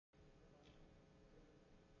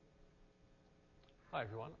Hi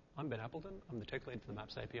everyone, I'm Ben Appleton. I'm the tech lead for the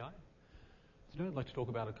Maps API. Today I'd like to talk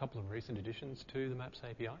about a couple of recent additions to the Maps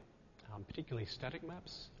API, particularly static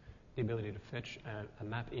maps, the ability to fetch a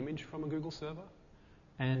map image from a Google server,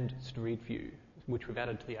 and StreetView, which we've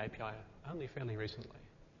added to the API only fairly recently.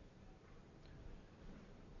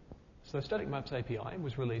 So Static Maps API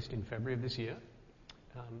was released in February of this year.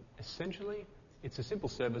 Essentially, it's a simple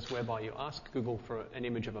service whereby you ask Google for an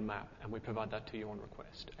image of a map and we provide that to you on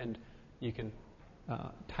request. And you can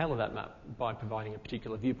tailor that map by providing a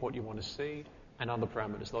particular viewport you want to see and other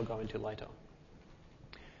parameters they'll go into later.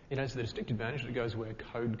 It has the distinct advantage that it goes where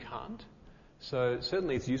code can't. So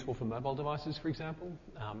certainly it's useful for mobile devices, for example.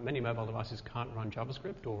 Many mobile devices can't run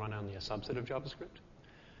JavaScript or run only a subset of JavaScript.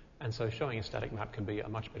 And so showing a static map can be a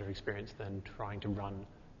much better experience than trying to run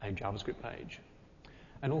a JavaScript page.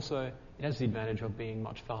 And also, it has the advantage of being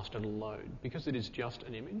much faster to load because it is just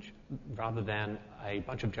an image rather than a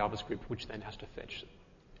bunch of JavaScript which then has to fetch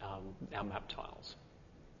our map tiles.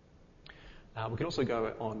 We can also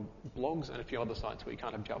go on blogs and a few other sites where you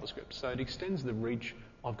can't have JavaScript. So it extends the reach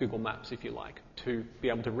of Google Maps, if you like, to be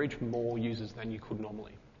able to reach more users than you could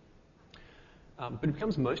normally. But it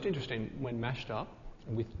becomes most interesting when mashed up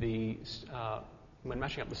with when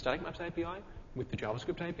mashing up the Static Maps API with the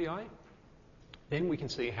JavaScript API. Then we can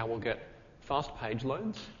see how we'll get fast page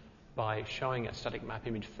loads by showing a static map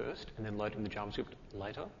image first and then loading the JavaScript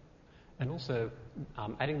later. And also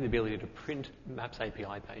adding the ability to print Maps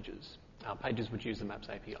API pages, pages which use the Maps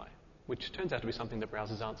API, which turns out to be something that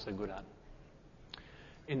browsers aren't so good at.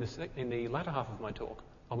 In the latter half of my talk,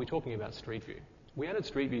 I'll be talking about StreetView. We added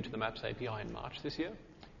StreetView to the Maps API in March this year.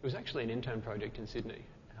 It was actually an intern project in Sydney,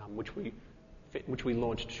 which we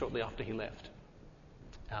launched shortly after he left.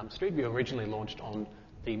 StreetView originally launched on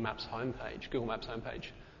the Maps homepage, Google Maps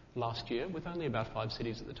homepage, last year with only about 5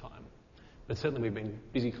 cities at the time. But certainly we've been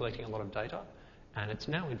busy collecting a lot of data, and it's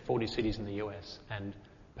now in 40 cities in the US and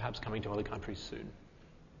perhaps coming to other countries soon.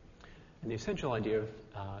 And the essential idea of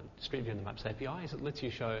StreetView in the Maps API is it lets you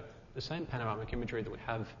show the same panoramic imagery that we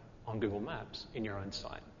have on Google Maps in your own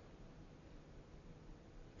site.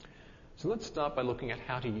 So let's start by looking at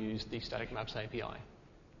how to use the Static Maps API.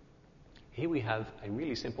 Here we have a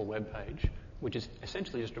really simple web page, which is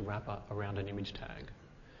essentially just a wrapper around an image tag.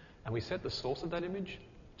 And we set the source of that image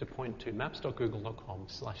to point to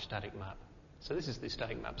maps.google.com/staticmap. So this is the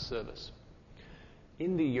static map service.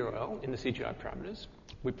 In the URL, in the CGI parameters,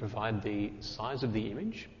 we provide the size of the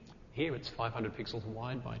image. Here it's 500 pixels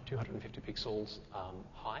wide by 250 pixels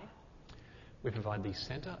high. We provide the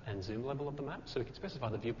center and zoom level of the map, so we can specify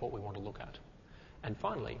the viewport we want to look at. And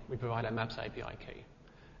finally, we provide our Maps API key.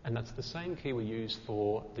 And that's the same key we use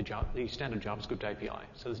for the standard JavaScript API.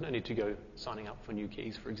 So there's no need to go signing up for new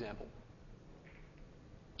keys, for example.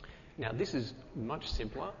 Now, this is much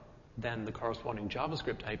simpler than the corresponding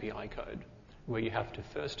JavaScript API code, where you have to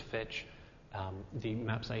first fetch the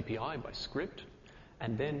Maps API by script.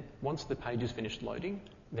 And then once the page is finished loading,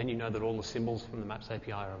 then you know that all the symbols from the Maps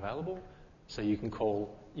API are available. So you can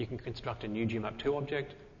construct a new GMap2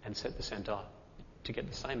 object and set the center to get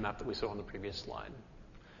the same map that we saw on the previous slide.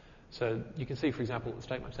 So you can see, for example, the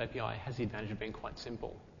Static Maps API has the advantage of being quite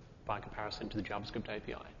simple by comparison to the JavaScript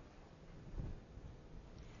API.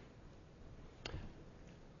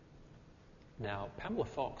 Now, Pamela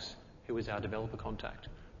Fox, who is our developer contact,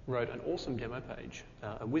 wrote an awesome demo page,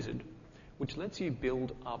 a wizard, which lets you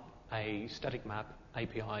build up a Static Map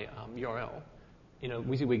API URL in a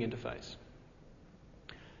WYSIWYG interface.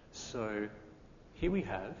 So here we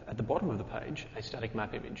have, at the bottom of the page, a static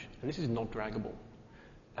map image, and this is not draggable.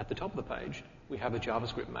 At the top of the page, we have a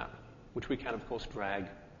JavaScript map, which we can, of course, drag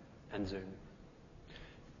and zoom.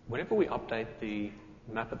 Whenever we update the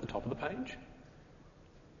map at the top of the page,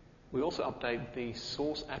 we also update the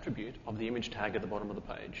source attribute of the image tag at the bottom of the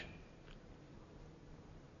page.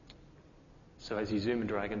 So as you zoom and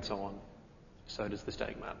drag and so on, so does the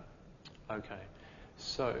static map. Okay,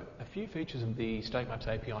 so a few features of the Static Maps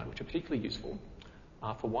API which are particularly useful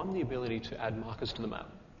are, for one, the ability to add markers to the map.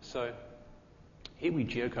 So here we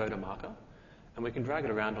geocode a marker, and we can drag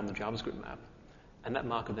it around on the JavaScript map, and that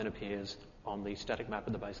marker then appears on the static map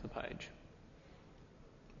at the base of the page.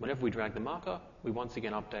 Whenever we drag the marker, we once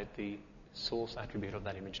again update the source attribute of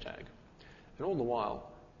that image tag. And all the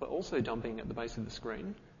while, we're also dumping at the base of the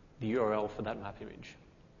screen the URL for that map image.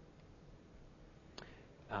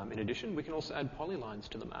 In addition, we can also add polylines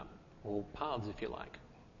to the map, or paths if you like.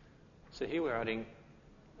 So here we're adding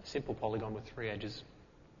a simple polygon with 3 edges,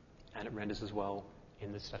 and it renders as well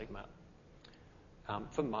in the static map.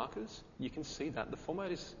 For markers, you can see that the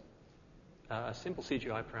format is a simple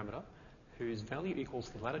CGI parameter whose value equals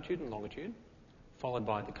the latitude and longitude, followed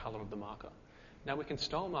by the color of the marker. Now we can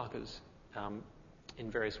style markers in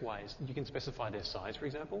various ways. You can specify their size, for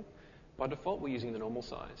example. By default, we're using the normal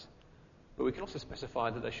size. But we can also specify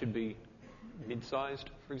that they should be mid-sized,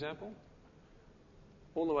 for example,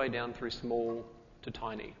 all the way down through small to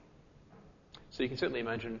tiny. So you can certainly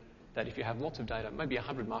imagine that if you have lots of data, maybe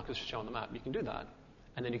 100 markers to show on the map, you can do that.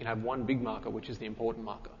 And then you can have one big marker, which is the important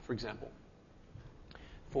marker, for example.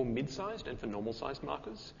 For mid-sized and for normal-sized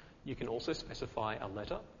markers, you can also specify a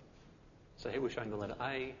letter. So here we're showing the letter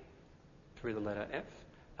A through the letter F.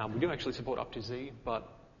 We do actually support up to Z, but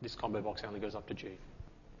this combo box only goes up to G.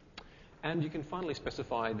 And you can finally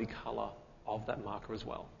specify the colour of that marker as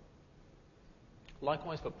well.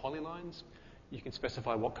 Likewise, for polylines, you can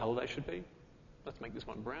specify what colour they should be. Let's make this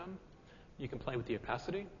one brown. You can play with the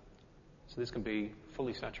opacity. So this can be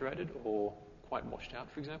fully saturated or quite washed out,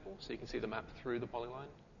 for example, so you can see the map through the polyline.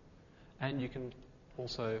 And you can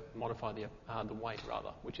also modify the weight,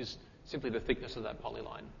 which is simply the thickness of that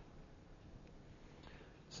polyline.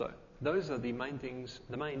 So those are the main things,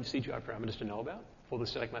 the main CGI parameters to know about for the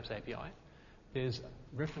Static Maps API. There's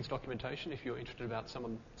reference documentation if you're interested about some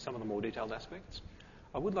of the more detailed aspects.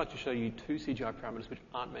 I would like to show you two CGI parameters which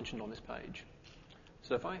aren't mentioned on this page.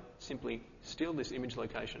 So if I simply steal this image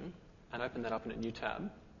location and open that up in a new tab,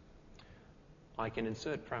 I can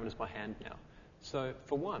insert parameters by hand now. So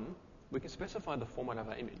for one, we can specify the format of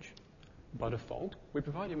our image. By default, we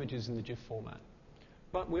provide images in the GIF format.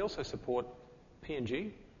 But we also support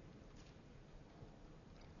PNG,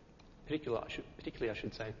 particularly I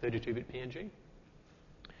should say 32-bit PNG.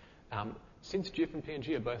 Since GIF and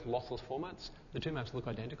PNG are both lossless formats, the two maps look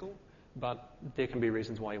identical, but there can be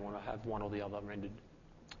reasons why you want to have one or the other rendered,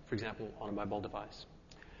 for example, on a mobile device.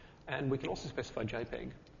 And we can also specify JPEG.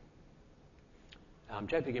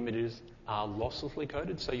 JPEG images are losslessly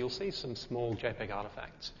coded, so you'll see some small JPEG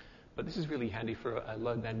artifacts. But this is really handy for a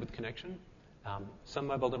low bandwidth connection. Some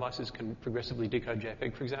mobile devices can progressively decode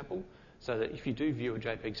JPEG, for example, so that if you do view a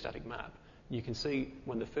JPEG static map, you can see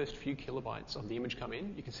when the first few kilobytes of the image come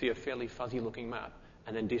in, you can see a fairly fuzzy looking map,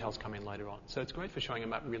 and then details come in later on. So it's great for showing a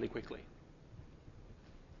map really quickly.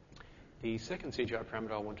 The second CGI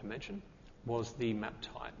parameter I want to mention was the map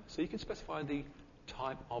type. So you can specify the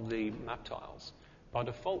type of the map tiles. By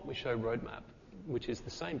default, we show road map, which is the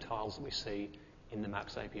same tiles that we see in the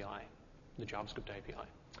Maps API, the JavaScript API.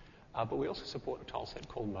 But we also support a tile set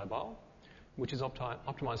called mobile, which is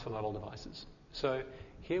optimized for mobile devices. So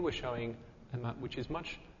here we're showing a map which is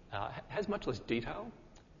has much less detail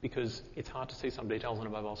because it's hard to see some details on a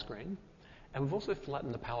mobile screen. And we've also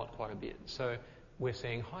flattened the palette quite a bit. So we're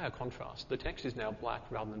seeing higher contrast. The text is now black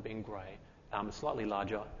rather than being grey, slightly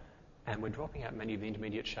larger, and we're dropping out many of the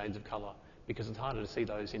intermediate shades of colour because it's harder to see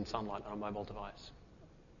those in sunlight on a mobile device.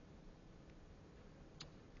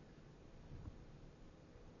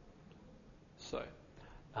 So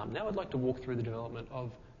now I'd like to walk through the development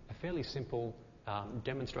of a fairly simple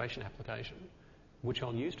demonstration application, which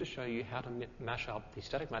I'll use to show you how to mash up the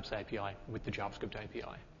Static Maps API with the JavaScript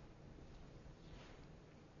API.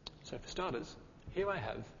 So for starters, here I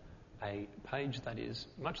have a page that is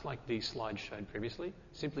much like the slide showed previously,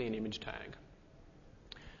 simply an image tag.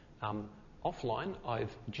 Offline, I've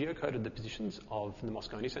geocoded the positions of the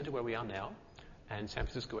Moscone Centre, where we are now, and San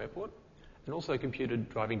Francisco Airport, and also computed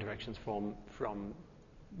driving directions from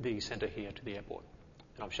the centre here to the airport.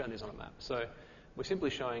 And I've shown these on a map. So we're simply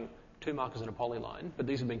showing two markers on a polyline, but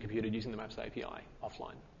these have been computed using the Maps API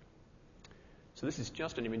offline. So this is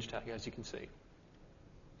just an image tag, as you can see.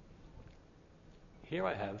 Here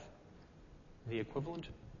I have the equivalent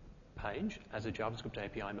page as a JavaScript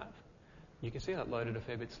API map. You can see that loaded a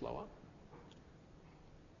fair bit slower.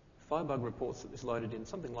 Firebug reports that this loaded in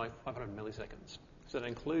something like 500 milliseconds. So that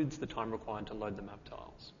includes the time required to load the map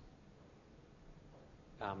tiles.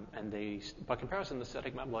 By comparison, the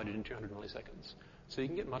static map loaded in 200 milliseconds. So you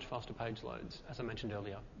can get much faster page loads, as I mentioned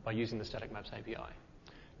earlier, by using the Static Maps API.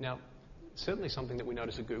 Now, certainly something that we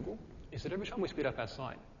notice at Google is that every time we speed up our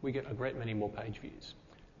site, we get a great many more page views.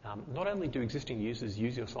 Not only do existing users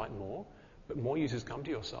use your site more, but more users come to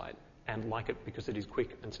your site and like it because it is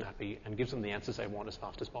quick and snappy and gives them the answers they want as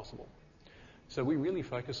fast as possible. So we really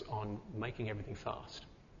focus on making everything fast.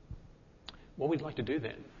 What we'd like to do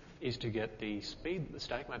then is to get the speed that the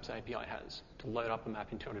Static Maps API has to load up a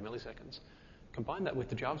map in 200 milliseconds, combine that with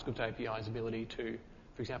the JavaScript API's ability to,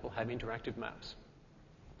 for example, have interactive maps.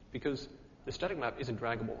 Because the static map isn't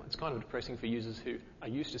draggable. It's kind of depressing for users who are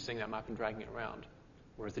used to seeing that map and dragging it around.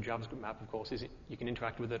 Whereas the JavaScript map, of course, you can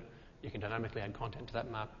interact with it, you can dynamically add content to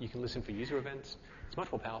that map, you can listen for user events. It's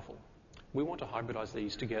much more powerful. We want to hybridize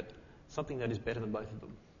these to get something that is better than both of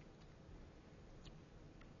them.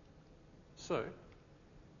 So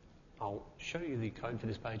I'll show you the code for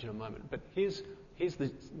this page in a moment, but here's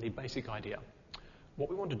the basic idea. What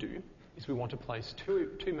we want to do is we want to place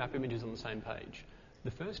two map images on the same page.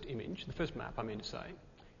 The first map,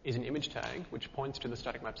 is an image tag which points to the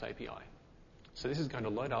static maps API. So this is going to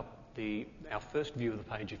load up our first view of the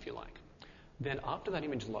page, if you like. Then after that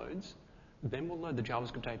image loads, then we'll load the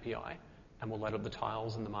JavaScript API, and we'll load up the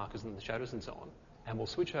tiles and the markers and the shadows and so on, and we'll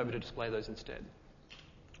switch over to display those instead.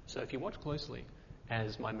 So if you watch closely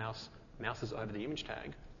as my mouse mouses over the image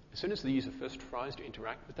tag, as soon as the user first tries to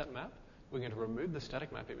interact with that map, we're going to remove the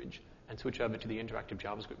static map image and switch over to the interactive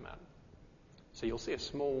JavaScript map. So you'll see a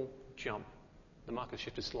small jump. The marker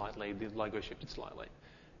shifted slightly, the logo shifted slightly.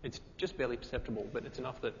 It's just barely perceptible, but it's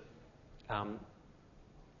enough that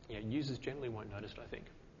users generally won't notice it, I think.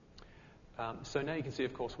 So now you can see,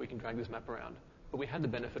 of course, we can drag this map around, but we had the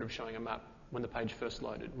benefit of showing a map when the page first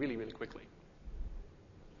loaded really, really quickly.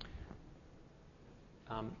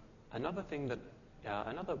 Another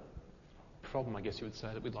problem, I guess you would say,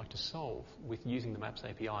 that we'd like to solve with using the Maps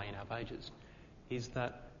API in our pages is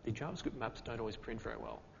that the JavaScript maps don't always print very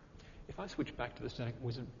well. If I switch back to the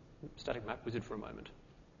static map wizard for a moment,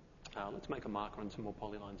 let's make a marker and some more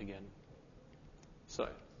polylines again. So,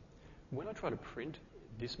 when I try to print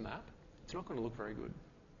this map, it's not going to look very good.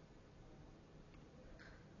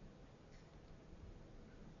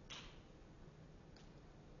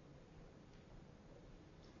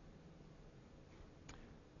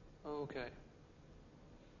 Okay.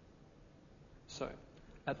 So,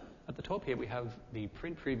 at the top here we have the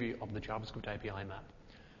print preview of the JavaScript API map.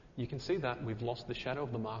 You can see that we've lost the shadow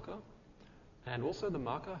of the marker, and also the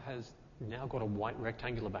marker has now got a white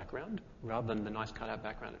rectangular background rather than the nice cutout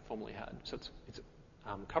background it formerly had. So it's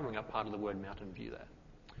covering up part of the word mountain view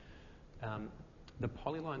there. The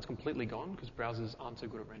polyline's completely gone because browsers aren't so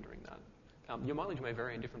good at rendering that. Your mileage may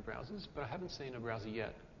vary in different browsers, but I haven't seen a browser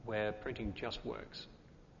yet where printing just works.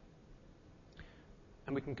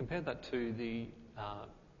 And we can compare that to the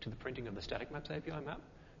printing of the static maps API map,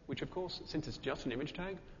 which of course, since it's just an image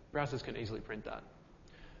tag, browsers can easily print that.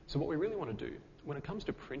 So what we really want to do, when it comes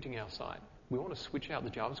to printing our site, we want to switch out the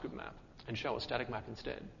JavaScript map and show a static map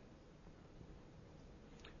instead.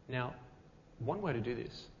 Now, one way to do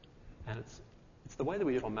this, and it's the way that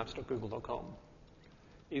we do it on maps.google.com,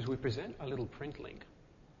 is we present a little print link.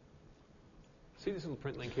 See this little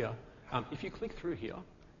print link here? If you click through here,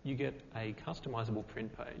 you get a customizable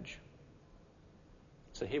print page.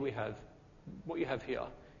 So here we have, what you have here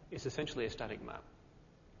is essentially a static map.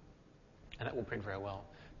 And that will print very well.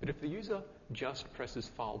 But if the user just presses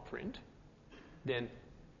file print, then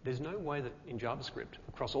there's no way that in JavaScript,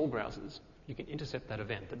 across all browsers, you can intercept that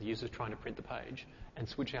event that the user is trying to print the page and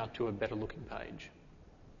switch out to a better looking page.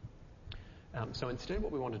 So instead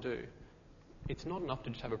what we want to do, it's not enough to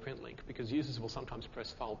just have a print link because users will sometimes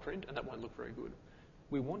press file print and that won't look very good.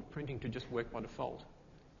 We want printing to just work by default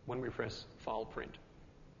when we press file print.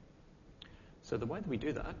 So the way that we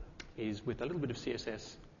do that is with a little bit of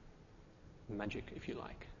CSS magic, if you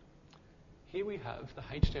like. Here we have the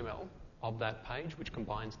HTML of that page which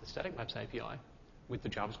combines the static maps API with the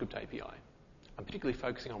JavaScript API. I'm particularly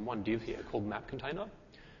focusing on one div here called map container,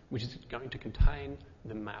 which is going to contain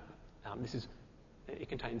the map. It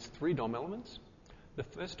contains 3 DOM elements. The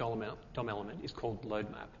first DOM element is called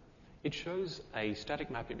load map. It shows a static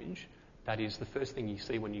map image that is the first thing you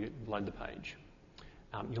see when you load the page.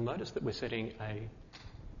 You'll notice that we're setting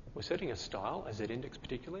a style, a z-index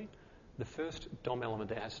particularly. The first DOM element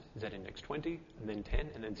there has z-index 20, and then 10,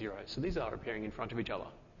 and then 0. So these are appearing in front of each other.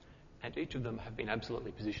 And each of them have been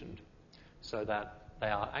absolutely positioned so that they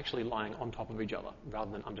are actually lying on top of each other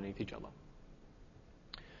rather than underneath each other.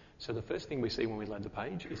 So the first thing we see when we load the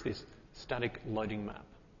page is this static loading map.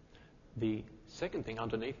 The second thing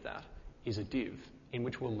underneath that is a div in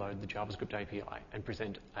which we'll load the JavaScript API and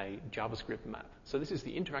present a JavaScript map. So this is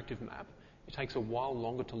the interactive map. It takes a while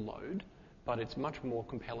longer to load, but it's much more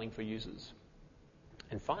compelling for users.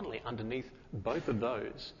 And finally, underneath both of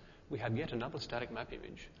those, we have yet another static map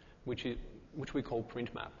image, which we call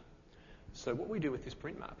print map. So what we do with this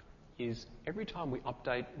print map is every time we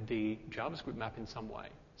update the JavaScript map in some way,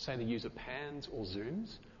 say the user pans or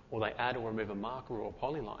zooms, or they add or remove a marker or a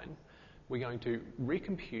polyline, we're going to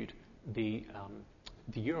recompute the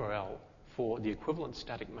URL for the equivalent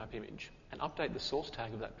static map image and update the source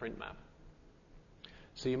tag of that print map.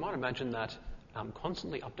 So you might imagine that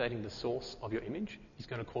constantly updating the source of your image is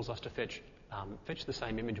going to cause us to fetch the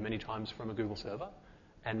same image many times from a Google server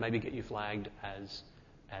and maybe get you flagged as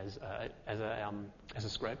a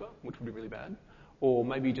scraper, which would be really bad, or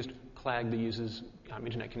maybe just clag the user's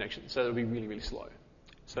internet connection, so it'll be really, really slow.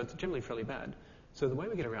 So it's generally fairly bad. So the way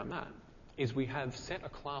we get around that is we have set a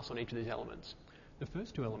class on each of these elements. The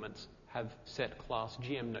first two elements have set class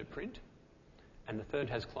GMNoPrint, and the third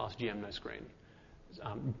has class GMNoScreen.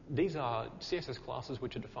 These are CSS classes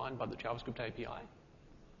which are defined by the JavaScript API.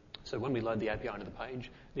 So when we load the API into the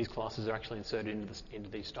page, these classes are actually inserted into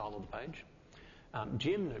the style of the page.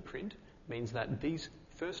 GMNoPrint means that these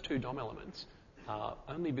first two DOM elements are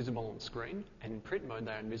only visible on the screen, and in print mode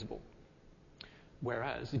they are invisible.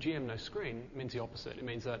 Whereas the GMNoScreen means the opposite. It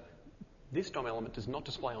means that this DOM element does not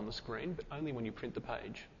display on the screen, but only when you print the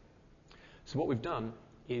page. So what we've done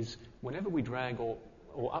is whenever we drag or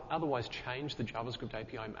otherwise change the JavaScript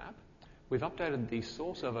API map, we've updated the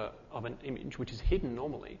source of an image which is hidden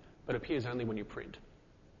normally, but appears only when you print.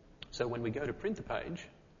 So when we go to print the page,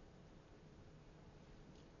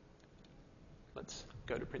 let's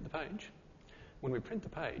go to print the page. When we print the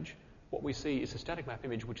page, what we see is a static map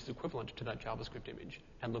image which is equivalent to that JavaScript image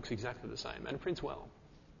and looks exactly the same, and it prints well.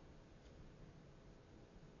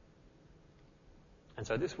 And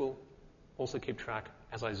so this will also keep track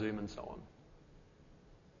as I zoom and so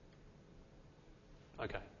on.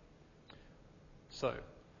 Okay. So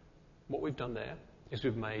what we've done there is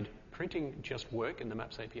we've made printing just work in the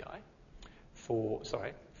Maps API for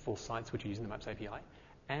sites which are using the Maps API,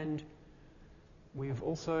 and we've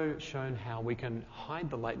also shown how we can hide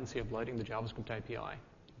the latency of loading the JavaScript API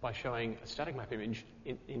by showing a static map image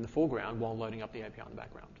in the foreground while loading up the API in the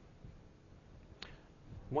background.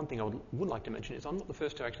 One thing I would like to mention is I'm not the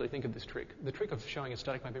first to actually think of this trick. The trick of showing a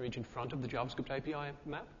static map image in front of the JavaScript API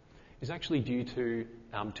map is actually due to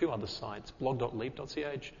two other sites,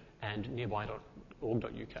 blog.leap.ch and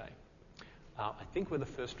nearby.org.uk. I think we're the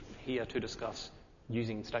first here to discuss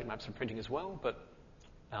using static maps for printing as well, but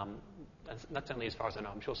that's only as far as I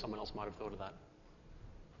know. I'm sure someone else might have thought of that.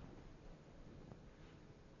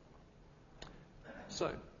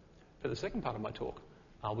 So, for the second part of my talk,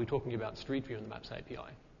 I'll be talking about StreetView and the Maps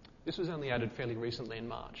API. This was only added fairly recently in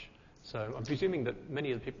March, so I'm presuming that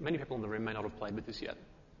many people in the room may not have played with this yet.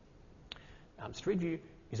 StreetView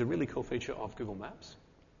is a really cool feature of Google Maps,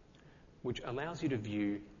 which allows you to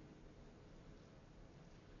view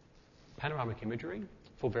panoramic imagery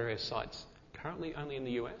for various sites, currently only in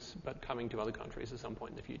the US, but coming to other countries at some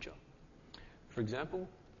point in the future. For example,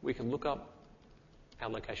 we can look up our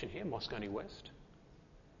location here, Moscone West,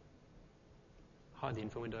 hide the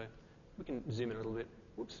info window. We can zoom in a little bit.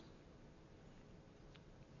 Whoops.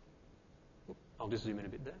 I'll just zoom in a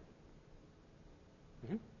bit there.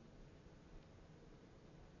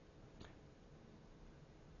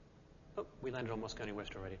 Oh, we landed on Moscone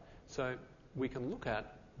West already. So we can look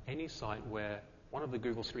at any site where one of the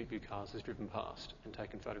Google Street View cars has driven past and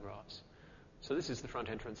taken photographs. So this is the front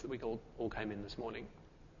entrance that we all came in this morning.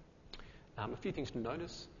 A few things to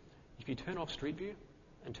notice. If you turn off Street View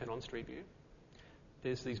and turn on Street View,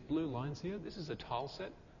 there's these blue lines here. This is a tile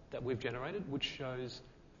set that we've generated, which shows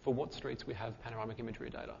for what streets we have panoramic imagery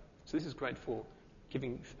data. So this is great for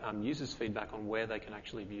giving users feedback on where they can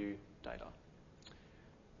actually view data.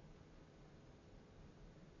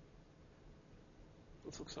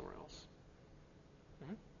 Let's look somewhere else.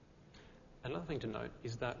 Another thing to note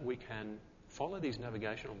is that we can follow these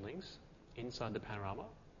navigational links inside the panorama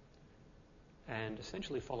and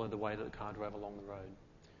essentially follow the way that the car drove along the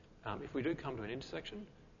road. If we do come to an intersection,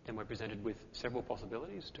 then we're presented with several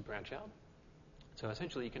possibilities to branch out. So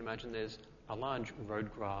essentially you can imagine there's a large road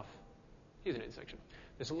graph. Here's an intersection.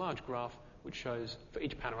 There's a large graph which shows for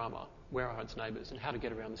each panorama where are its neighbours and how to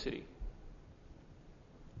get around the city.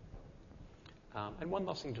 And one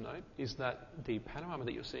last thing to note is that the panorama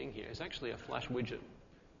that you're seeing here is actually a Flash widget,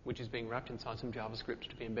 which is being wrapped inside some JavaScript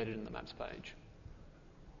to be embedded in the Maps page.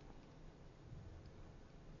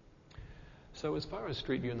 So as far as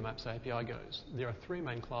StreetView and the Maps API goes, there are three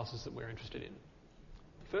main classes that we're interested in.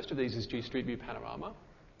 The first of these is GStreetview Panorama,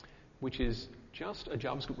 which is just a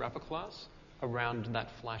JavaScript wrapper class around that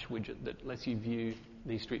Flash widget that lets you view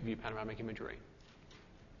the StreetView panoramic imagery.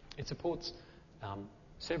 It supports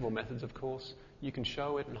several methods, of course. You can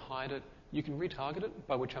show it and hide it. You can retarget it,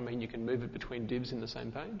 by which I mean you can move it between divs in the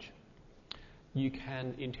same page. You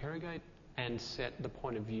can interrogate and set the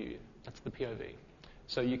point of view. That's the POV.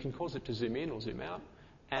 So you can cause it to zoom in or zoom out.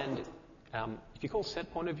 And if you call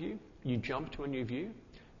set point of view, you jump to a new view.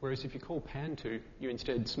 Whereas if you call pan to, you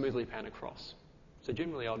instead smoothly pan across. So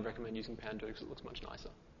generally I would recommend using pan to because it looks much nicer.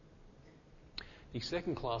 The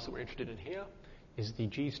second class that we're interested in here is the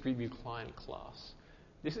GStreetview client class.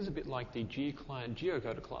 This is a bit like the GClient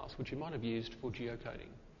geocoder class, which you might have used for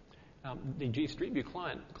geocoding. The GStreetview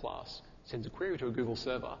client class sends a query to a Google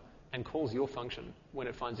server and calls your function when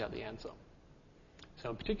it finds out the answer. So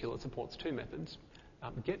in particular, it supports two methods,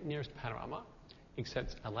 get nearest panorama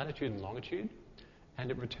accepts a latitude and longitude,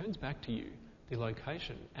 and it returns back to you the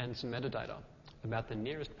location and some metadata about the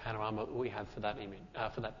nearest panorama that we have for that image,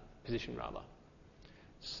 for that position rather.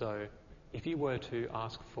 So if you were to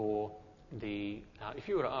ask for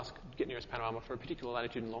get nearest panorama for a particular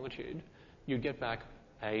latitude and longitude, you'd get back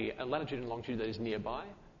a latitude and longitude that is nearby,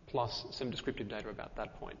 plus some descriptive data about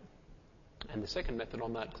that point. And the second method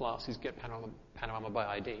on that class is get panorama by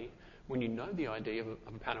ID. When you know the ID of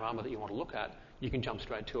a panorama that you want to look at, you can jump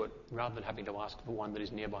straight to it rather than having to ask for one that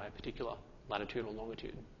is nearby a particular latitude or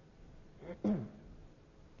longitude.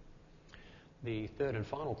 The third and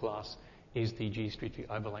final class is the GStreetView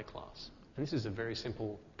overlay class. And this is a very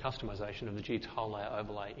simple customization of the G tile layer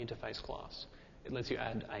overlay interface class. It lets you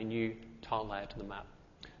add a new tile layer to the map.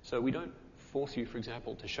 So we don't force you, for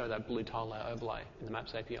example, to show that blue tile layer overlay in the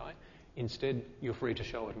Maps API. Instead, you're free to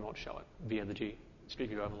show it or not show it via the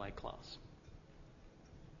GStreetView overlay class.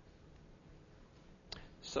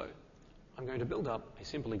 So I'm going to build up a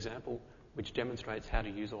simple example which demonstrates how to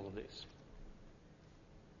use all of this.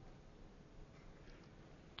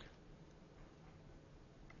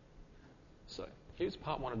 So here's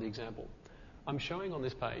part one of the example. I'm showing on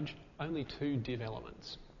this page only two div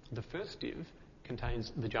elements. The first div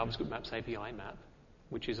contains the JavaScript Maps API map,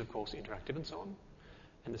 which is, of course, interactive and so on.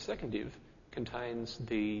 And the second div contains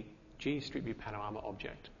the GStreetView panorama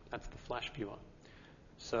object. That's the flash viewer.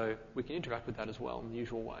 So we can interact with that as well in the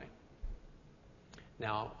usual way.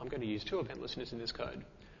 Now, I'm going to use two event listeners in this code.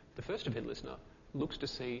 The first event listener looks to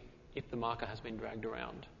see if the marker has been dragged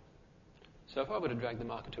around. So if I were to drag the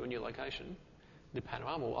marker to a new location, the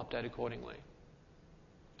panorama will update accordingly.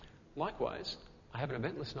 Likewise, I have an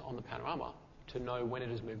event listener on the panorama to know when it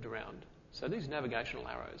has moved around. So these navigational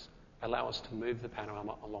arrows allow us to move the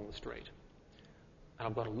panorama along the street. And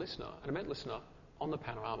I've got an event listener on the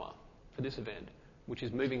panorama for this event, which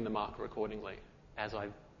is moving the marker accordingly as I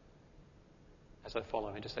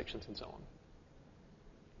follow intersections and so on.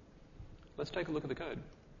 Let's take a look at the code.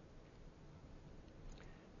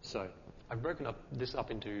 So I've broken this up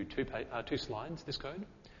into two slides, this code.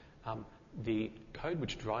 The code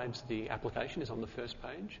which drives the application is on the first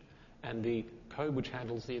page, and the code which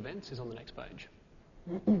handles the events is on the next page.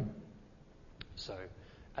 So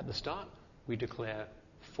at the start, we declare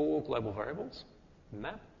 4 global variables: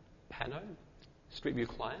 map, pano, StreetView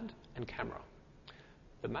client, and camera.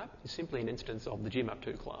 The map is simply an instance of the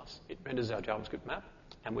gmap2 class. It renders our JavaScript map,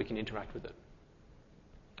 and we can interact with it.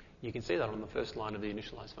 You can see that on the first line of the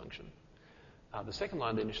initialize function. The second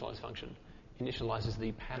line of the initialize function initializes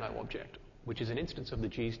the pano object, which is an instance of the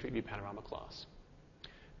GStreetView panorama class.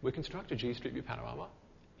 We construct a GStreetView panorama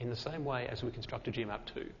in the same way as we construct a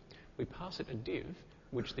gmap2. We pass it a div,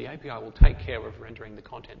 which the API will take care of rendering the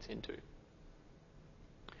contents into.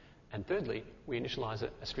 And thirdly, we initialize a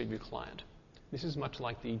StreetView client. This is much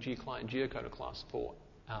like the gclient geocoder class for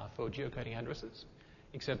geocoding addresses,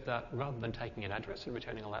 except that rather than taking an address and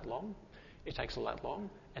returning a lat long, it takes a lat long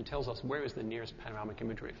and tells us where is the nearest panoramic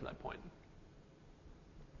imagery for that point.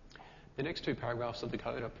 The next 2 paragraphs of the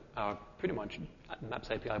code are pretty much Maps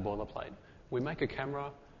API boilerplate. We make a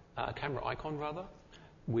camera icon rather.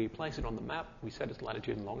 We place it on the map. We set its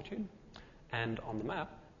latitude and longitude. And on the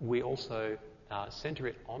map, we also center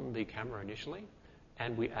it on the camera initially,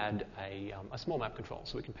 and we add a small map control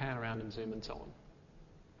so we can pan around and zoom and so on.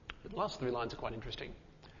 The last 3 lines are quite interesting.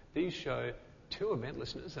 These show 2 event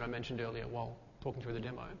listeners that I mentioned earlier while talking through the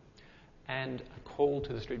demo, and a call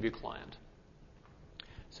to the StreetView client.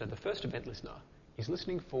 So the first event listener is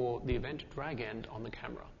listening for the event drag end on the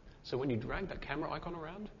camera. So when you drag that camera icon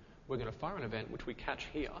around, we're going to fire an event which we catch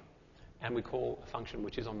here, and we call a function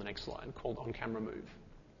which is on the next slide called onCameraMove.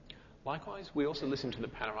 Likewise, we also listen to the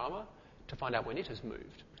panorama to find out when it has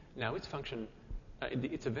moved. Now its function,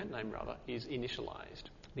 its event name rather, is initialized.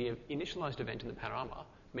 The initialized event in the panorama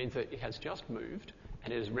means that it has just moved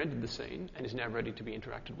and it has rendered the scene and is now ready to be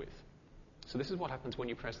interacted with. So this is what happens when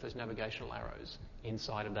you press those navigational arrows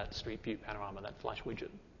inside of that StreetView panorama, that flash widget.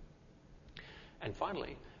 And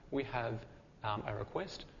finally, we have a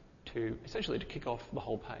request to essentially to kick off the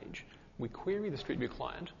whole page. We query the StreetView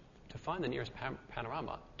client to find the nearest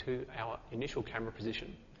panorama to our initial camera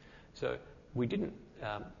position. So we didn't,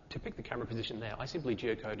 to pick the camera position there, I simply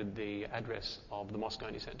geocoded the address of the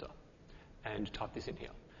Moscone Centre and typed this in here.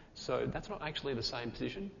 So that's not actually the same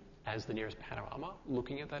position as the nearest panorama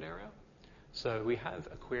looking at that area. So we have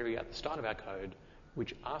a query at the start of our code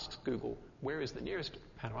which asks Google where is the nearest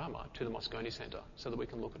panorama to the Moscone Centre so that we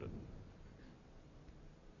can look at it.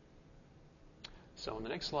 So on the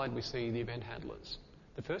next slide we see the event handlers.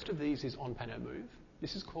 The first of these is onPanoMove.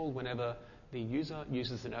 This is called whenever the user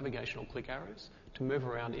uses the navigational click arrows to move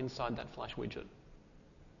around inside that flash widget.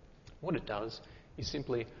 What it does is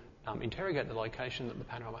simply interrogate the location that the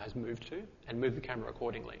panorama has moved to and move the camera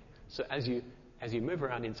accordingly. So as you move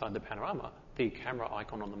around inside the panorama, the camera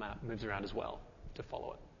icon on the map moves around as well to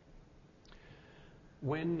follow it.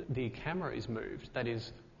 When the camera is moved, that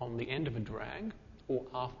is on the end of a drag or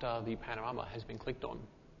after the panorama has been clicked on,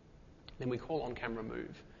 then we call on camera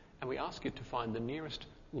move and we ask it to find the nearest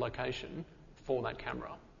location for that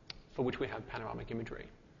camera for which we have panoramic imagery.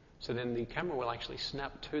 So then the camera will actually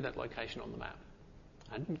snap to that location on the map.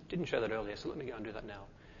 I didn't show that earlier, so let me go and do that now.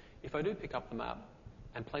 If I do pick up the map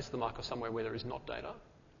and place the marker somewhere where there is not data,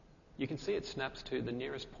 you can see it snaps to the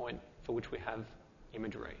nearest point for which we have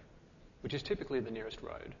imagery, which is typically the nearest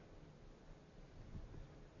road.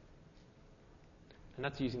 And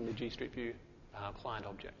that's using the GStreetView client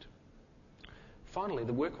object. Finally,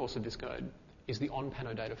 the workhorse of this code is the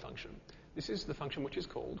onPanoData function. This is the function which is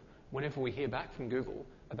called whenever we hear back from Google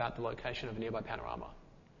about the location of a nearby panorama.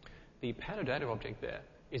 The PanoData object there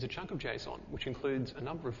is a chunk of JSON which includes a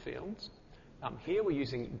number of fields. Here we're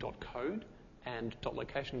using .code and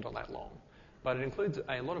 .location.lat_long, but it includes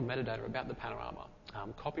a lot of metadata about the panorama.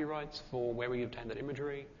 Copyrights for where we obtain that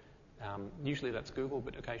imagery, usually that's Google,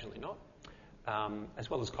 but occasionally not. As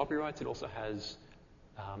well as copyrights, it also has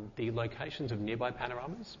the locations of nearby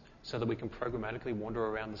panoramas so that we can programmatically wander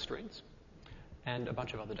around the streets, and a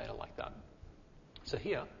bunch of other data like that. So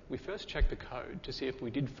here, we first check the code to see if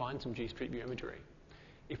we did find some GStreetView imagery.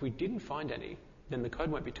 If we didn't find any, then the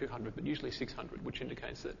code won't be 200, but usually 600, which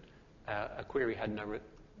indicates that a query had no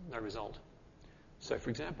result. So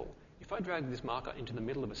for example, if I drag this marker into the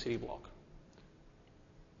middle of a city block,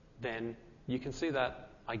 then you can see that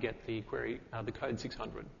I get the query, the code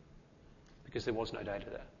 600, because there was no data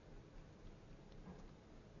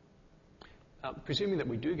there. Presuming that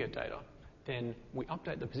we do get data, then we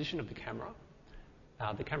update the position of the camera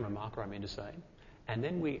marker I mean to say, and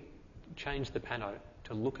then we change the pano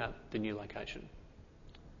to look at the new location.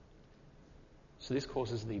 So this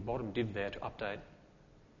causes the bottom div there to update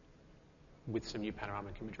with some new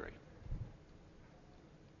panoramic imagery.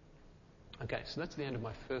 Okay, so that's the end of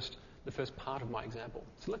the first part of my example.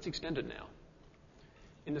 So let's extend it now.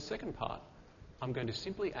 In the second part, I'm going to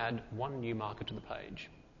simply add one new marker to the page.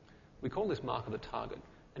 We call this marker the target,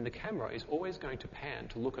 and the camera is always going to pan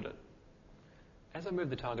to look at it. As I move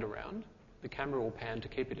the target around, the camera will pan to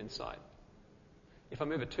keep it in sight. If I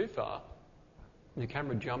move it too far, the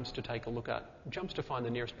camera jumps to find the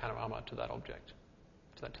nearest panorama to that object,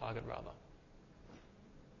 to that target rather.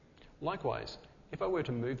 Likewise, if I were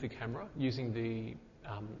to move the camera using the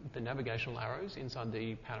navigational arrows inside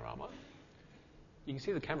the panorama, you can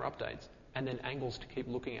see the camera updates and then angles to keep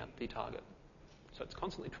looking at the target. So it's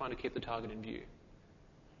constantly trying to keep the target in view.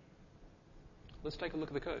 Let's take a look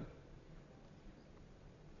at the code.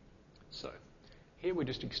 So here we're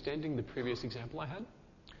just extending the previous example I had.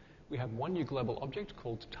 We have one new global object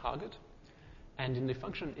called target, and in the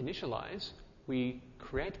function initialize, we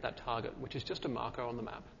create that target, which is just a marker on the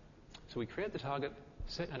map. So we create the target,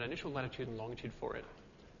 set an initial latitude and longitude for it,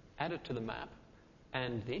 add it to the map,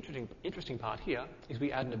 and the interesting part here is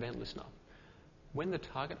we add an event listener. When the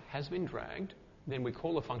target has been dragged, then we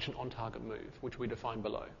call the function onTargetMove, which we define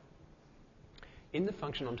below. In the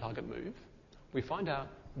function onTargetMove, we find out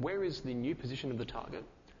where is the new position of the target,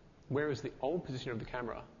 where is the old position of the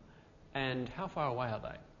camera, and how far away are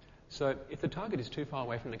they. So if the target is too far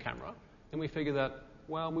away from the camera, then we figure that,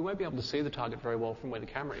 well, we won't be able to see the target very well from where the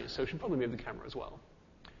camera is, so we should probably move the camera as well.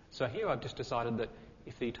 So here I've just decided that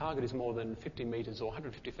if the target is more than 50 metres or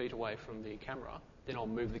 150 feet away from the camera, then I'll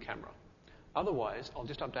move the camera. Otherwise, I'll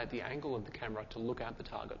just update the angle of the camera to look at the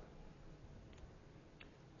target.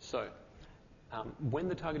 So when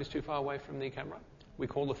the target is too far away from the camera, we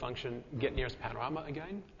call the function getNearestPanorama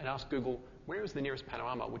again and ask Google, where is the nearest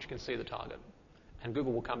panorama which can see the target? And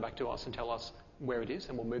Google will come back to us and tell us where it is,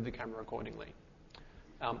 and we'll move the camera accordingly.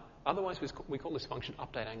 Otherwise, we call this function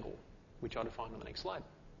updateAngle, which I'll define on the next slide.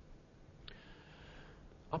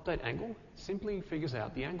 UpdateAngle simply figures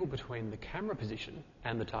out the angle between the camera position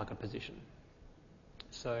and the target position.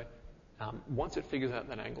 So once it figures out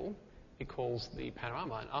that angle, it calls the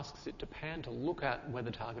panorama and asks it to pan to look at where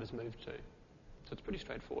the target has moved to. So it's pretty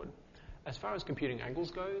straightforward. As far as computing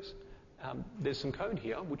angles goes, there's some code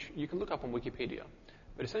here which you can look up on Wikipedia.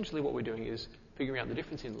 But essentially what we're doing is figuring out the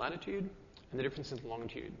difference in latitude and the difference in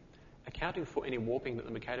longitude, accounting for any warping that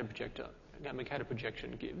the Mercator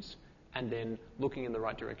projection gives, and then looking in the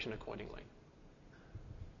right direction accordingly.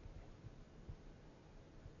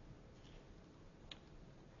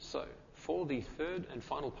 So for the third and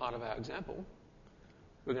final part of our example,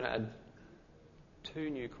 we're going to add two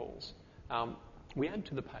new calls. We add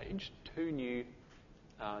to the page two new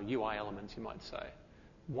UI elements, you might say.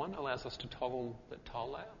 One allows us to toggle the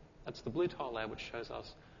tile layer. That's the blue tile layer, which shows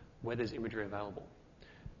us where there's imagery available.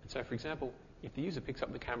 And so, for example, if the user picks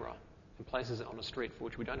up the camera and places it on a street for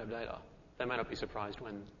which we don't have data, they may not be surprised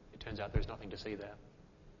when it turns out there's nothing to see there.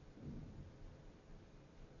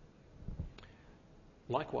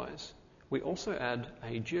 Likewise, we also add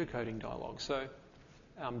a geocoding dialog. So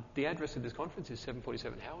the address of this conference is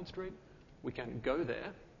 747 Howard Street. We can go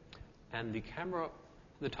there, and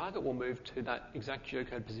the target will move to that exact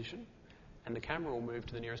geocode position, and the camera will move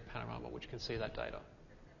to the nearest panorama, which can see that data.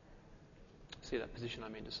 See that position, I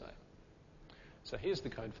mean to say. So here's the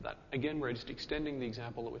code for that. Again, we're just extending the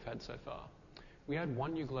example that we've had so far. We add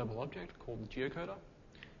one new global object called the geocoder.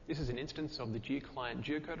 This is an instance of the gclient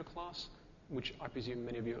geocoder class, which I presume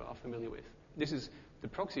many of you are familiar with. This is the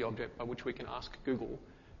proxy object by which we can ask Google,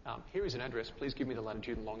 here is an address, please give me the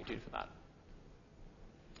latitude and longitude for that.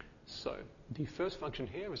 So the first function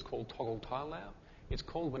here is called toggle tile layer. It's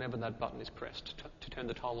called whenever that button is pressed to turn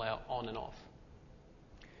the tile layer on and off.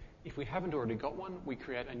 If we haven't already got one, we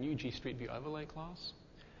create a new GStreetView overlay class,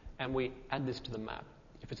 and we add this to the map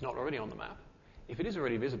if it's not already on the map. If it is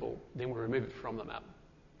already visible, then we remove it from the map.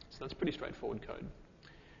 So that's pretty straightforward code.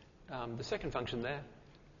 The second function there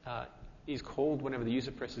is called whenever the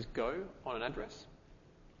user presses go on an address.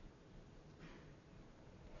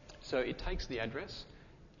 So it takes the address,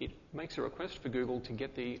 it makes a request for Google to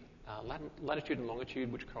get the latitude and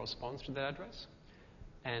longitude which corresponds to that address,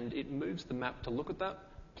 and it moves the map to look at that,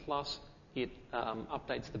 plus it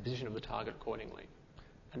updates the position of the target accordingly.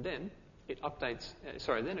 And then it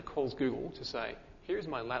then it calls Google to say, here is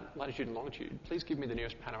my latitude and longitude, please give me the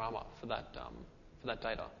nearest panorama for that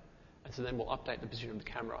data. And so then we'll update the position of the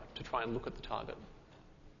camera to try and look at the target.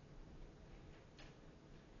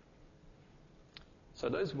 So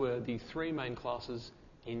those were the three main classes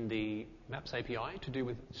in the Maps API to do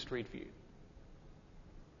with StreetView.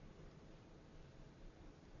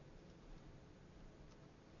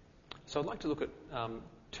 So I'd like to look at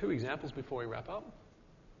two examples before we wrap up.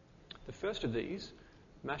 The first of these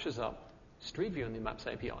mashes up StreetView in the Maps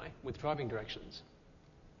API with driving directions.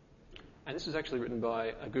 And this was actually written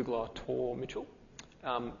by a Googler, Tor Mitchell,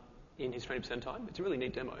 in his 20% time. It's a really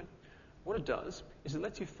neat demo. What it does is it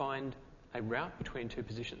lets you find a route between two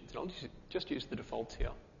positions. And I'll just use the defaults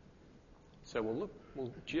here. So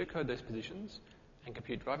we'll geocode those positions and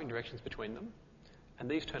compute driving directions between them. And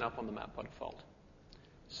these turn up on the map by default.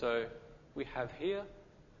 So we have here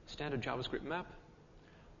a standard JavaScript map.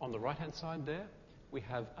 On the right-hand side there, we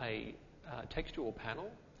have a textual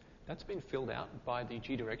panel. That's been filled out by the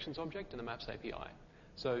GDirections object in the Maps API.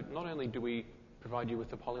 So not only do we provide you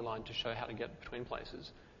with a polyline to show how to get between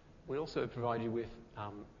places, we also provide you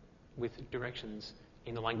with directions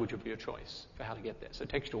in the language of your choice for how to get there, so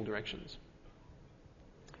textual directions.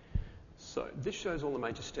 So this shows all the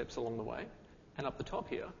major steps along the way, and up the top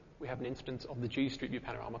here, we have an instance of the GStreetView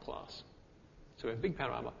panorama class. So we have a big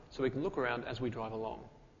panorama, so we can look around as we drive along.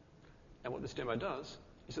 And what this demo does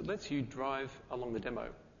is it lets you drive along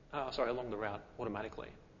the route automatically.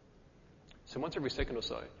 So once every second or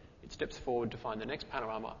so, it steps forward to find the next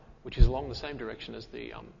panorama, which is along the same direction as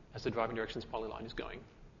the driving directions polyline is going.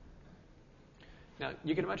 Now,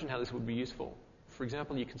 you can imagine how this would be useful. For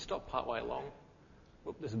example, you can stop partway along.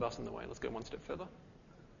 Whoop, there's a bus in the way. Let's go one step further.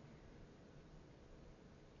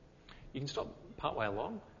 You can stop partway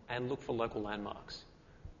along and look for local landmarks.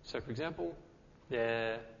 So, for example,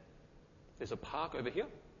 there's a park over here.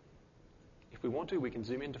 If we want to, we can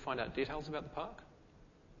zoom in to find out details about the park.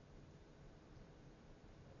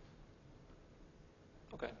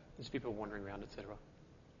 Okay, there's people wandering around, etc.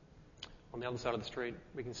 On the other side of the street,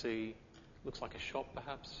 we can see, looks like a shop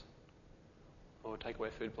perhaps, or a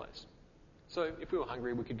takeaway food place. So if we were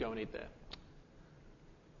hungry, we could go and eat there.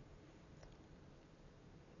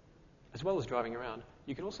 As well as driving around,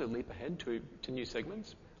 you can also leap ahead to new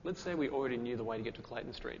segments. Let's say we already knew the way to get to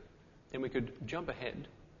Clayton Street. Then we could jump ahead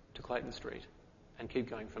to Clayton Street and keep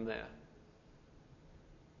going from there.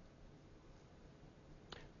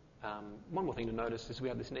 One more thing to notice is we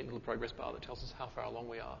have this neat little progress bar that tells us how far along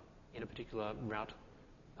we are in a particular route,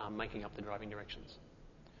 making up the driving directions.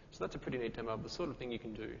 So that's a pretty neat demo of the sort of thing you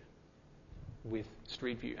can do with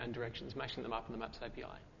StreetView and directions, mashing them up in the Maps API.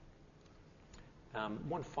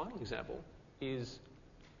 One final example is,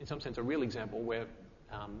 in some sense, a real example where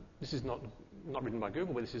this is not written by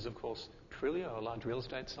Google, but this is, of course, Trillia, a large real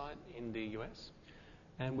estate site in the US.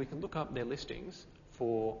 And we can look up their listings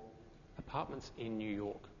for apartments in New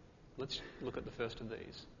York. Let's look at the first of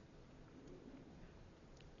these.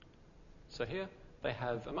 So here they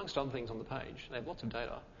have, amongst other things on the page, they have lots of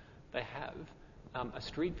data. They have a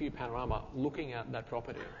StreetView panorama looking at that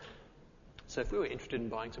property. So if we were interested in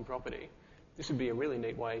buying some property, this would be a really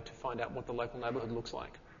neat way to find out what the local neighbourhood looks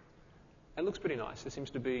like. It looks pretty nice. There seems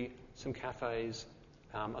to be some cafes,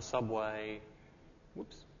 a subway,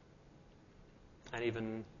 and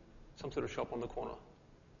even some sort of shop on the corner.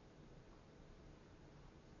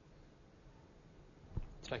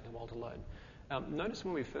 It's taking a while to load. Notice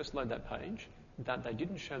when we first load that page that they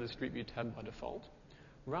didn't show the Street View tab by default.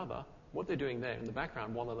 Rather, what they're doing there in the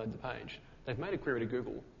background while they load the page, they've made a query to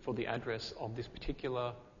Google for the address of this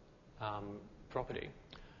particular property.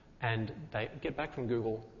 And they get back from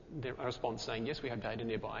Google a response saying, yes, we have data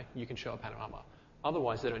nearby, you can show a panorama.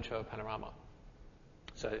 Otherwise, they don't show a panorama.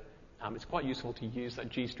 So it's quite useful to use that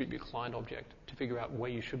GStreetview client object to figure out where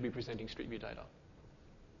you should be presenting Street View data.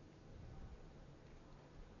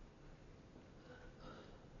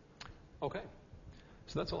 Okay,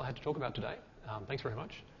 so that's all I had to talk about today. Thanks very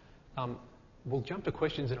much. We'll jump to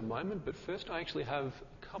questions in a moment, but first I actually have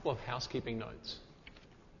a couple of housekeeping notes.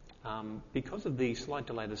 Because of the slight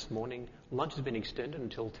delay this morning, lunch has been extended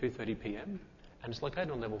until 2:30 p.m. and it's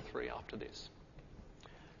located on level 3 after this.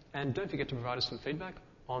 And don't forget to provide us some feedback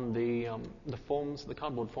on the forms, the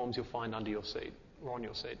cardboard forms you'll find under your seat or on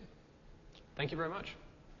your seat. Thank you very much.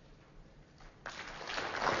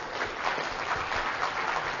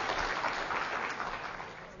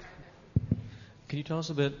 Can you tell us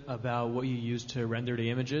a bit about what you use to render the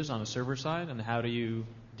images on the server side, and how do you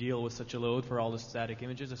deal with such a load for all the static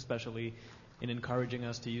images, especially in encouraging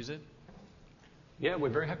us to use it? Yeah, we're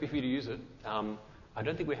very happy for you to use it. I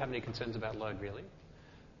don't think we have any concerns about load, really.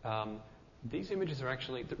 These images are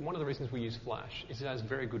actually, one of the reasons we use Flash is it has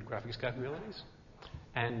very good graphics capabilities.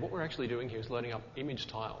 And what we're actually doing here is loading up image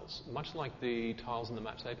tiles, much like the tiles in the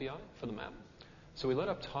Maps API for the map. So we load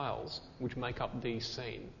up tiles which make up the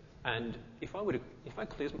scene. And if I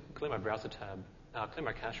clear my browser tab, clear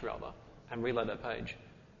my cache rather, and reload that page,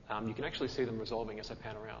 you can actually see them resolving as I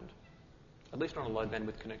pan around. At least on a low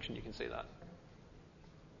bandwidth connection, you can see that.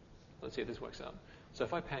 Let's see if this works out. So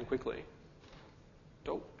if I pan quickly,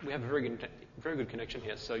 we have a very good connection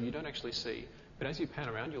here, so you don't actually see. But as you pan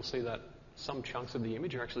around, you'll see that some chunks of the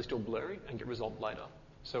image are actually still blurry and get resolved later.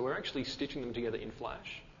 So we're actually stitching them together in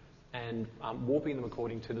Flash and warping them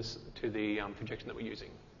according to the projection that we're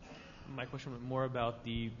using. My question was more about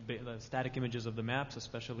the static images of the maps,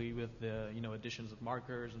 especially with the additions of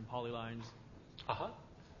markers and polylines.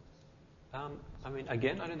 I mean,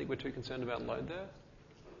 again, I don't think we're too concerned about load there.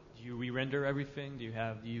 Do you re-render everything? Do you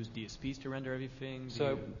use DSPs to render everything?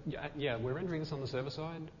 Yeah, we're rendering this on the server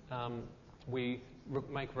side. We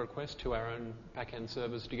make a request to our own back-end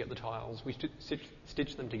servers to get the tiles. We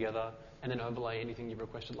stitch them together and then overlay anything you've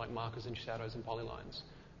requested, like markers and shadows and polylines.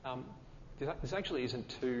 This actually isn't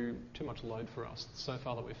too much load for us so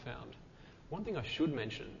far that we've found. One thing I should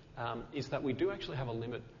mention is that we do actually have a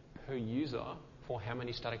limit per user for how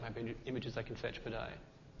many static map images they can fetch per day.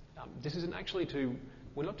 This isn't actually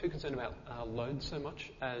we're not too concerned about load so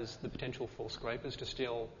much as the potential for scrapers to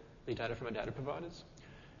steal the data from our data providers.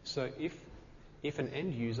 So if an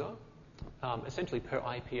end user, essentially per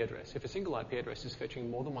IP address, if a single IP address is fetching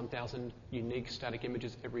more than 1,000 unique static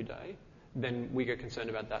images every day, then we get concerned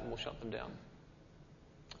about that and we'll shut them down.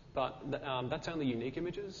 But that's only unique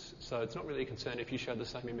images, so it's not really a concern if you show the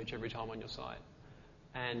same image every time on your site.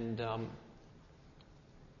 And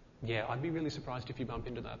yeah, I'd be really surprised if you bump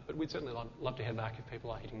into that, but we'd certainly love to hear back if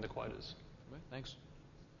people are hitting the quotas. Okay, thanks.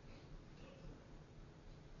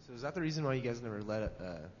 So is that the reason why you guys never let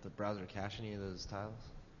the browser cache any of those tiles?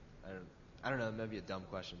 I don't know, it might be a dumb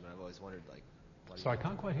question, but I've always wondered, like... Sorry, I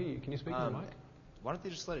can't quite hear you. Can you speak to the mic? Why don't they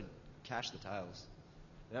just let it cache the tiles?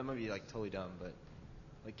 That might be like totally dumb, but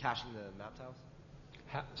like caching the map tiles?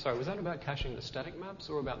 Sorry, was that about caching the static maps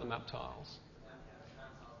or about the map tiles?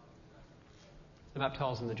 The map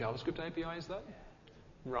tiles in the JavaScript API, is that?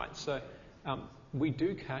 Right, so we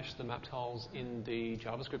do cache the map tiles in the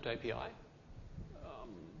JavaScript API.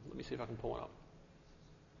 Let me see if I can pull one up.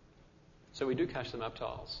 So we do cache the map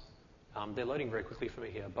tiles. They're loading very quickly for me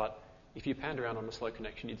here, but if you panned around on a slow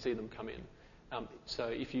connection, you'd see them come in. So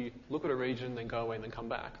if you look at a region, then go away and then come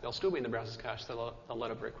back, they'll still be in the browser's cache, so they'll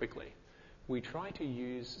load up very quickly. We try to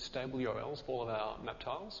use stable URLs for all of our map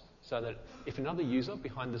tiles, so that if another user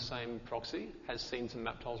behind the same proxy has seen some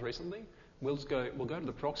map tiles recently, we'll go to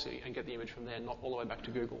the proxy and get the image from there, not all the way back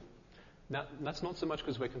to Google. Now, that's not so much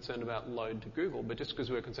because we're concerned about load to Google, but just because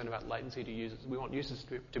we're concerned about latency to users. We want users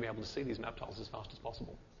to be able to see these map tiles as fast as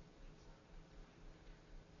possible.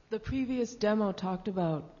 The previous demo talked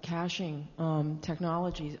about caching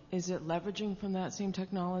technologies. Is it leveraging from that same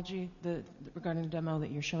technology regarding the demo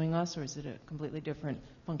that you're showing us, or is it a completely different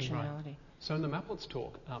functionality? Right. So in the Maplets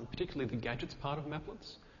talk, particularly the gadgets part of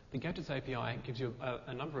Maplets, the gadgets API gives you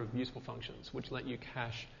a number of useful functions which let you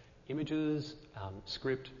cache images,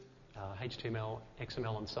 script, HTML,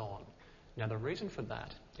 XML, and so on. Now the reason for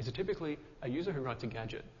that is that typically a user who writes a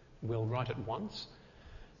gadget will write it once,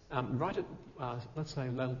 let's say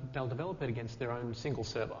they'll develop it against their own single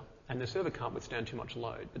server, and their server can't withstand too much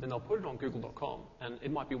load, but then they'll put it on google.com, and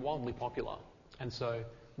it might be wildly popular. And so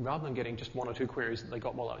rather than getting just one or two queries that they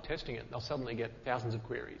got while they were testing it, they'll suddenly get thousands of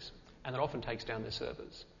queries, and that often takes down their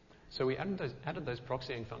servers. So we added those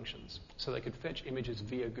proxying functions so they could fetch images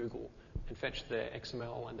via Google and fetch their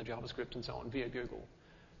XML and the JavaScript and so on via Google,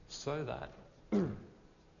 so that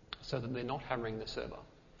they're not hammering the server.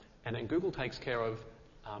 And then Google takes care of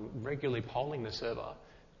regularly polling the server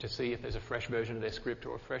to see if there's a fresh version of their script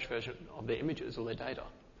or a fresh version of their images or their data,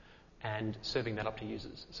 and serving that up to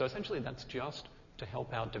users. So essentially that's just to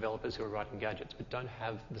help out developers who are writing gadgets but don't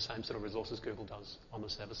have the same sort of resources Google does on the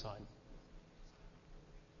server side.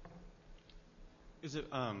 Is it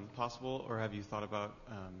possible, or have you thought about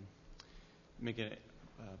making it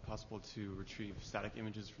possible to retrieve static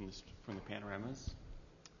images from the panoramas?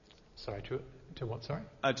 Sorry, to what, sorry?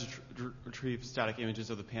 To retrieve static images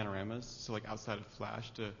of the panoramas, so like outside of Flash,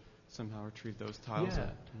 to somehow retrieve those tiles?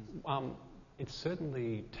 Yeah. It's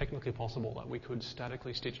certainly technically possible that we could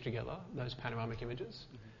statically stitch together those panoramic images.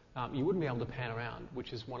 Mm-hmm. You wouldn't be able to pan around,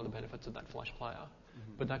 which is one of the benefits of that Flash player,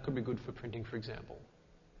 but that could be good for printing, for example.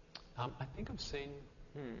 I think I've seen...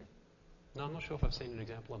 No, I'm not sure if I've seen an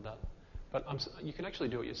example of that. But you can actually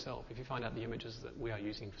do it yourself if you find out the images that we are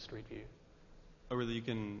using for StreetView. Oh, really? You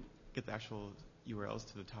can get the actual URLs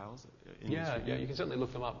to the tiles? Yeah, you can certainly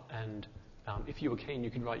look them up, and if you were keen, you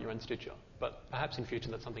could write your own stitcher. But perhaps in future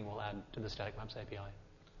that's something we'll add to the Static Maps API.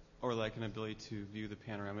 Or like an ability to view the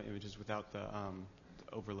panorama images without the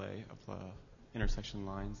overlay of intersection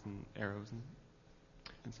lines and arrows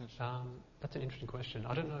and such? That's an interesting question.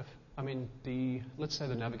 I don't know if, let's say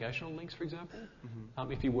the navigational links, for example,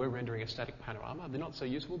 if you were rendering a static panorama, they're not so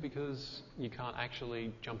useful because you can't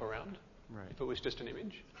actually jump around if it was just an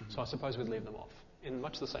image. So I suppose we'd leave them off, in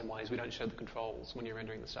much the same way as we don't show the controls when you're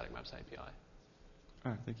rendering the Static Maps API.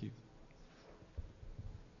 All right, thank you.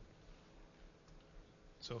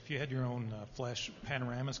 So if you had your own Flash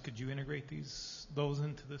panoramas, could you integrate those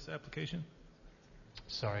into this application?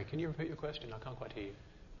 Sorry, can you repeat your question? I can't quite hear you.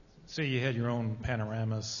 Say you had your own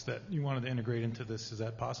panoramas that you wanted to integrate into this. Is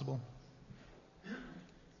that possible?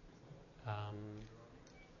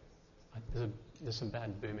 There's some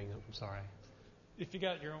bad booming. I'm sorry. If you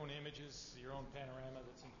got your own images, your own panorama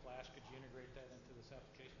that's in Flash, could you integrate that into this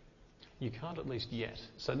application? You can't, at least yet.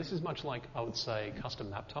 So this is much like, I would say, custom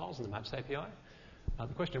map tiles in the Maps API.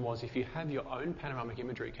 The question was, if you have your own panoramic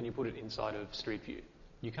imagery, can you put it inside of StreetView?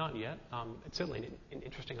 You can't yet. It's certainly an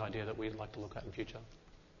interesting idea that we'd like to look at in future.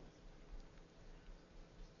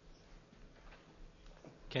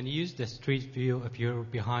 Can you use the StreetView if you're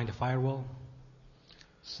behind a firewall?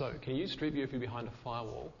 So, can you use StreetView if you're behind a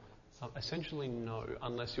firewall? Essentially, no,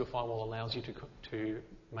 unless your firewall allows you to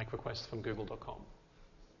make requests from google.com.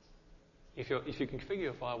 If you configure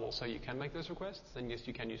your firewall so you can make those requests, then yes,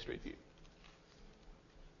 you can use StreetView.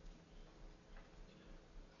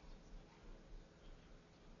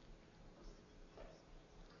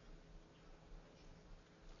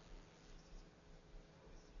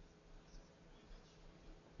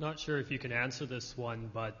 Not sure if you can answer this one,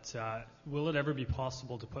 but will it ever be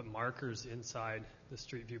possible to put markers inside the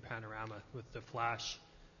StreetView panorama with the Flash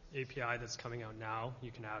API that's coming out now? You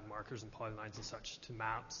can add markers and polylines and such to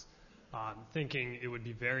maps. Thinking it would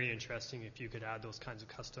be very interesting if you could add those kinds of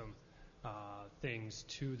custom things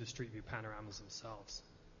to the StreetView panoramas themselves.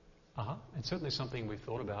 It's certainly something we've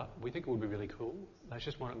thought about. We think it would be really cool. It's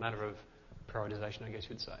just a matter of prioritization, I guess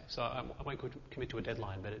you'd say. So I won't commit to a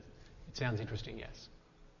deadline, but it sounds interesting, yes.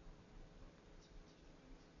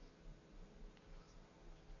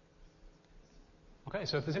 Okay,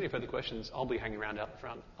 so if there's any further questions, I'll be hanging around out the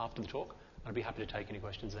front after the talk. I'd be happy to take any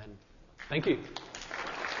questions then. Thank you.